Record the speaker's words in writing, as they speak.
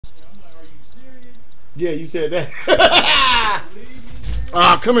Yeah, you said that.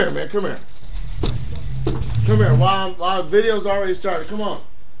 Come here, man. Come here. Come here. While video's already started. Come on.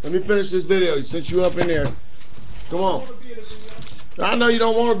 Let me finish this video since you up in there. Come on. I know you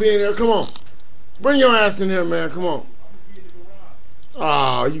don't want to be in there. Come on. Bring your ass in here, man. Come on.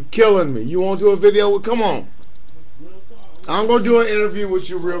 You killing me. You want to do a video with? Come on. I'm going to do an interview with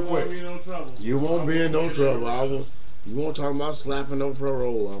you real quick. You won't be in no trouble. I will. You won't talk about slapping no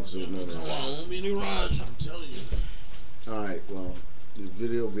parole officers. No, I won't be in the garage. I'm telling you. All right. Well, the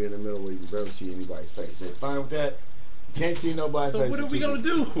video will be in the middle where you can barely see anybody's face. They fine with that? You can't see nobody's face. So what are we gonna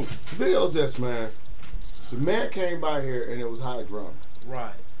do? The video's this, man. The man came by here and it was high drama.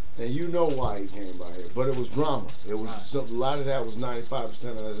 Right. And you know why he came by here, but it was drama. It was a lot of that was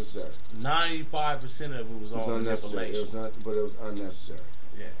 95% unnecessary. 95% of it was all unnecessary. But it was unnecessary.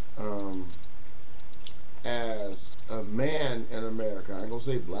 Yeah. As a man in America, I ain't gonna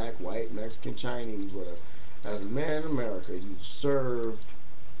say black, white, Mexican, Chinese, whatever. As a man in America, you served.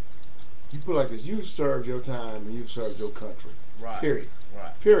 You put it like this: you served your time and you served your country. Right. Period.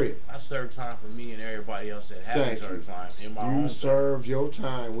 Right. Period. I served time for me and everybody else that haven't served time in my own. You served your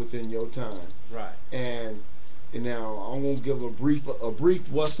time within your time. Right. And now I'm gonna give a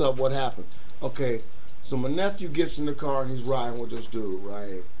brief. What's up? What happened? Okay. So my nephew gets in the car and he's riding with this dude.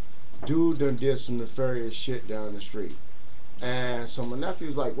 Right. Dude done did some nefarious shit down the street. And so my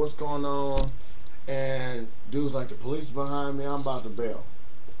nephew's like, "What's going on?" And dude's like, "The police behind me. I'm about to bail."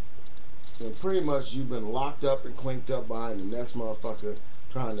 And pretty much you've been locked up and clinked up behind the next motherfucker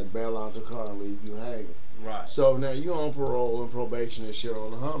trying to bail out the car and leave you hanging. Right. So now you on parole and probation and shit on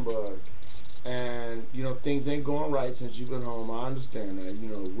the humbug. And, you know, things ain't going right since you've been home. I understand that. You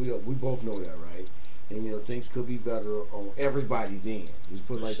know, we both know that, right? And, you know, things could be better on everybody's end. Just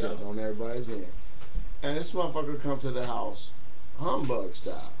put it like that, on everybody's end. And this motherfucker comes to the house humbug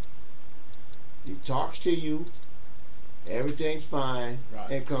style. He talks to you. Everything's fine,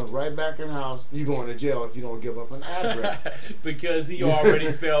 and comes right back in the house. You going to jail if you don't give up an address. Because he already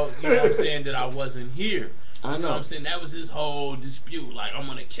felt, you know what I'm saying, that I wasn't here. I know. You know what I'm saying? That was his whole dispute. Like, I'm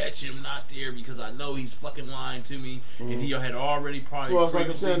going to catch him not there because I know he's fucking lying to me. And he had already probably it's like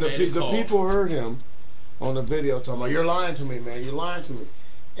I'm saying, the people heard him on the video talking about, "You're lying to me, man. You're lying to me."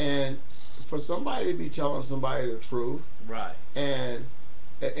 And for somebody to be telling somebody the truth. Right. And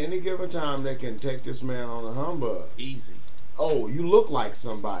at any given time, they can take this man on a humbug. Easy. Oh, you look like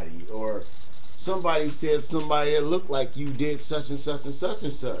somebody, or somebody said somebody that looked like you did such and such and such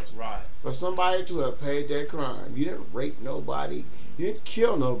and such. Right. For somebody to have paid that crime, you didn't rape nobody, you didn't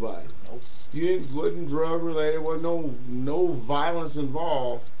kill nobody. Nope. You wasn't drug related, wasn't no violence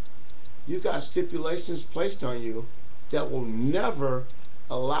involved. You got stipulations placed on you that will never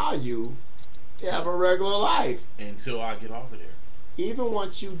allow you to have a regular life until I get off of there. Even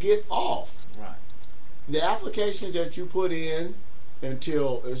once you get off, right? The applications that you put in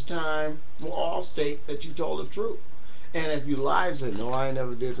until it's time will all state that you told the truth. And if you lie and say, "No, I ain't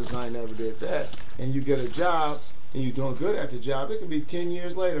never did this, I ain't never did that," and you get a job and you're doing good at the job, it can be 10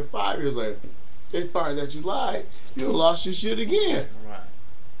 years later, 5 years later, they find that you lied, you done lost your shit again. Right.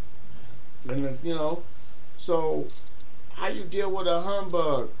 And you know, so how you deal with a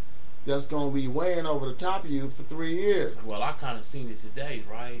humbug that's going to be weighing over the top of you for 3 years? Well, I kind of seen it today,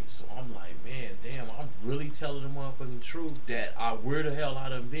 right? So I'm like, man, damn, I'm really telling the motherfucking truth that where the hell I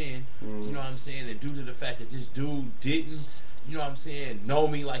done been, you know what I'm saying? And due to the fact that this dude didn't, you know what I'm saying, know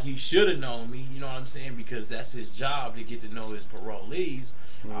me like he should have known me, you know what I'm saying? Because that's his job to get to know his parolees.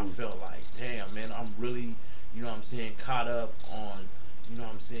 I felt like, damn, man, I'm really, you know what I'm saying, caught up on, you know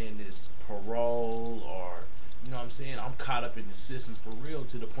what I'm saying, this parole or, you know what I'm saying? I'm caught up in the system for real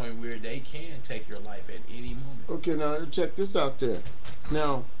to the point where they can take your life at any moment. Okay, now check this out there.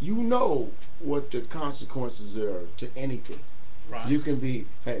 Now, you know what the consequences are to anything. Right. You can be,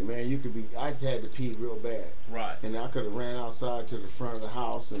 hey man, you could be, I just had to pee real bad. Right. And I could have ran outside to the front of the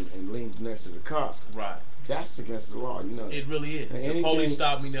house and leaned next to the car. Right. That's against the law, you know. It really is. The police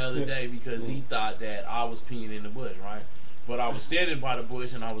stopped me the other day because he thought that I was peeing in the bush, right? But I was standing by the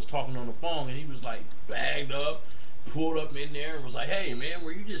bush and I was talking on the phone and he was like bagged up, pulled up in there and was like, "Hey man,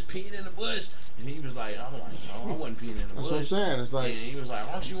 were you just peeing in the bush?" And he was like, I'm like, "No, I wasn't peeing in the bush." That's what I'm saying. It's like, and he was like,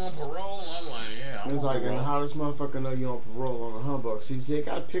 "Aren't you on parole?" I'm like, "Yeah, I'm it's on like, parole." And how this motherfucker know you on parole on a humbug? See, they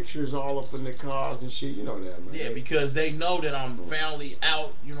got pictures all up in the cars and shit. You know that, man. Yeah, because they know that I'm finally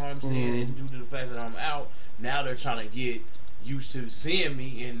out. You know what I'm saying? And due to the fact that I'm out, now they're trying to get used to seeing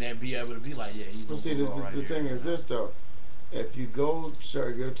me and then be able to be like, "Yeah, he's on parole." The thing is this though. If you go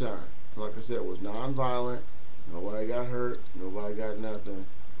serve your time, like I said, it was non-violent, nobody got hurt, nobody got nothing,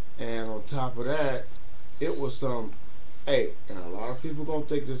 and on top of that, it was some Hey, and a lot of people gonna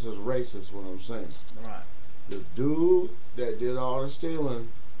think this is racist. What I'm saying. Right. The dude that did all the stealing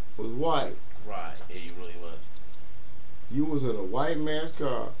was white. Right. Yeah, he really was. You was in a white man's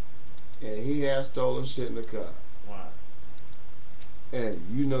car, and he had stolen shit in the car. Right. And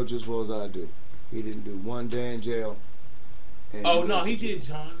you know just well as I do, he didn't do one day in jail. And Oh no, he did,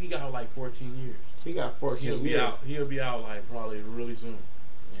 John. He got like 14 years. He got 14 years. He'll be out like probably really soon,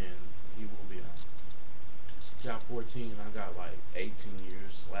 and he will be out. Got 14. I got like 18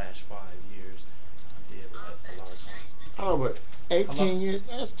 years / 5 years. I did like a lot of time. Oh, but 18 years,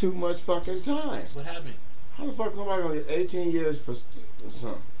 that's too much fucking time. What happened? How the fuck somebody gonna get 18 years for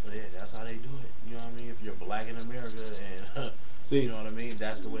something? But yeah, that's how they do it. You know what I mean? If you're black in America and see, you know what I mean,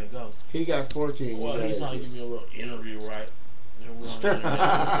 that's the way it goes. He got 14. Well, he's trying to give me a little interview, right? And we're on the internet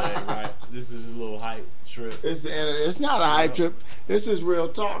today, right? This is a little hype trip. It's not a hype trip. This is real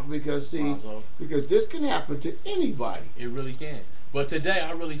talk because because this can happen to anybody. It really can. But today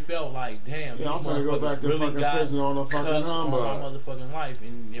I really felt like, damn, yeah, I'm gonna go back to really fucking prison on a fucking humbug. On my motherfucking life,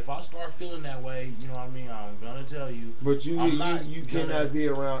 and if I start feeling that way, you know what I mean, I'm gonna tell you. But you cannot be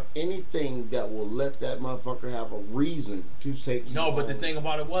around anything that will let that motherfucker have a reason to take you. No, but the thing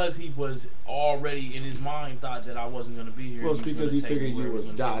about it was he was already in his mind thought that I wasn't gonna be here. Well, it's because he figured you was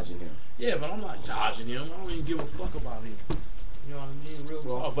dodging him. Yeah, but I'm not dodging him. I don't even give a fuck about him. You know what I mean? Real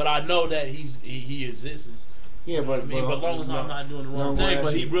talk. But I know that he exists. Yeah, but as long as I'm not doing the wrong thing,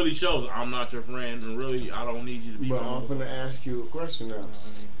 but he really shows I'm not your friend, and really I don't need you to be. But I'm finna ask you a question now.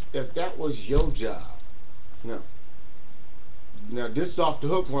 If that was your job, now this is off the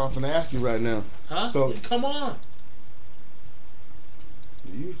hook. What I'm finna ask you right now. Huh? So come on.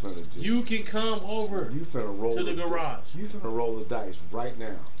 You can come over. You finna roll to the garage. You finna roll the dice right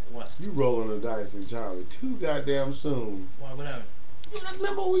now. What? You rolling the dice entirely too goddamn soon. Why? What happened?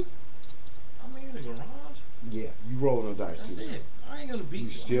 Remember I'm in the garage. Yeah, you rolling the dice too soon. I ain't gonna beat you. You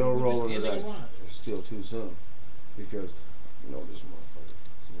still rolling the dice. It's still too soon. Because, you know, this motherfucker.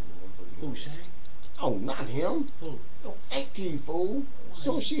 Who, Shane? Oh, not him. Who? No, 18, fool.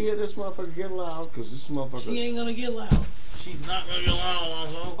 Soon she hear this motherfucker get loud, because this motherfucker. She ain't gonna get loud. She's not gonna get loud,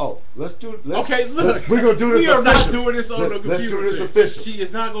 Alonzo. Oh, let's do it. Okay, look. We're gonna do this. We are not doing this on the computer. Let's do this official. She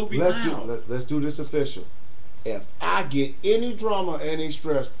is not gonna be loud. Let's do this official. If I get any drama, any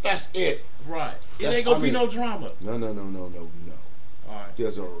stress, that's it. Right. It ain't gonna be no drama. No. All right.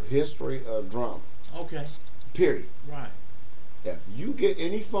 There's a history of drama. Okay. Period. Right. If you get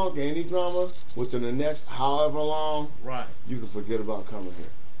any funk, any drama within the next however long, right, you can forget about coming here.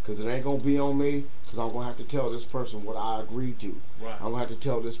 Because it ain't going to be on me, because I'm going to have to tell this person what I agreed to. Right. I'm going to have to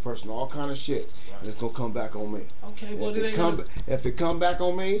tell this person all kind of shit, and it's going to come back on me. Okay, well, if it come back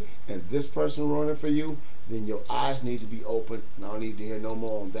on me, and this person running for you, then your eyes need to be open, and I don't need to hear no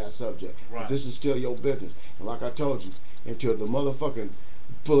more on that subject. Right. This is still your business. And like I told you, until the motherfucking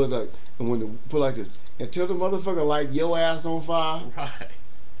pull it up, and when the put like this, until the motherfucker light your ass on fire, right,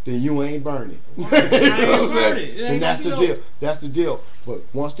 then you ain't burning. Right. You know what I'm saying? And that's the deal. No. That's the deal. But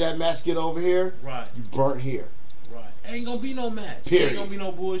once that match get over here, right, you burnt here. Right. Ain't gonna be no match. Period. Ain't gonna be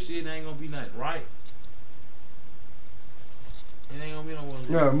no bullshit. Ain't gonna be nothing. Right. It ain't gonna be no bullshit.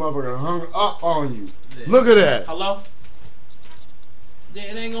 Yeah, motherfucker hung up on you. Yeah. Look at that. Hello? Yeah,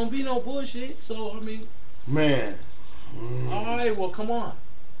 it ain't gonna be no bullshit. So, I mean. Man. Alright, well, come on.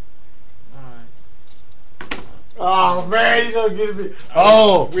 Alright. Oh, man, you gonna get me.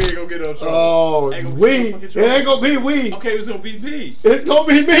 Oh. We ain't gonna get up trouble. Oh, it ain't gonna be we. Okay, it's gonna be me. It's gonna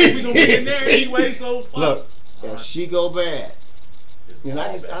be me. We gonna be in there anyway, so fuck. Look, if she go bad, and I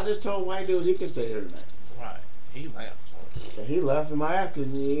just told white dude he can stay here tonight. Right. He left. And he left in my ass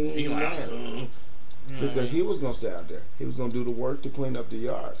because he left. Because he was going to stay out there. He was going to do the work to clean up the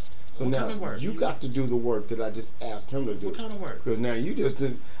yard. So what now kind of work? You got to do the work that I just asked him to do. What kind of work? Because now you just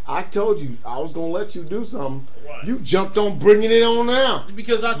didn't. I told you I was going to let you do something. What? You jumped on bringing it on now.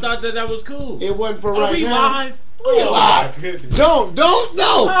 Because I thought that was cool. It wasn't for right now. Are we live? We live. No.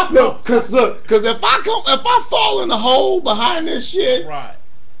 No, because look, because if I fall in the hole behind this shit. Right.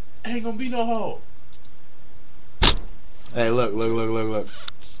 Ain't going to be no hole. Hey, look.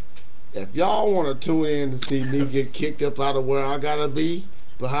 If y'all want to tune in to see me get kicked up out of where I gotta be,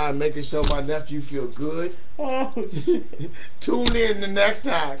 behind making sure my nephew feel good, tune in the next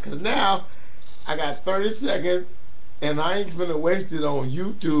time. Cause now I got 30 seconds, and I ain't finna waste it on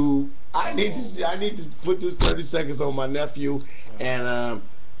YouTube. I need to put this 30 seconds on my nephew and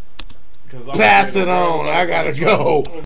pass it on. I gotta go.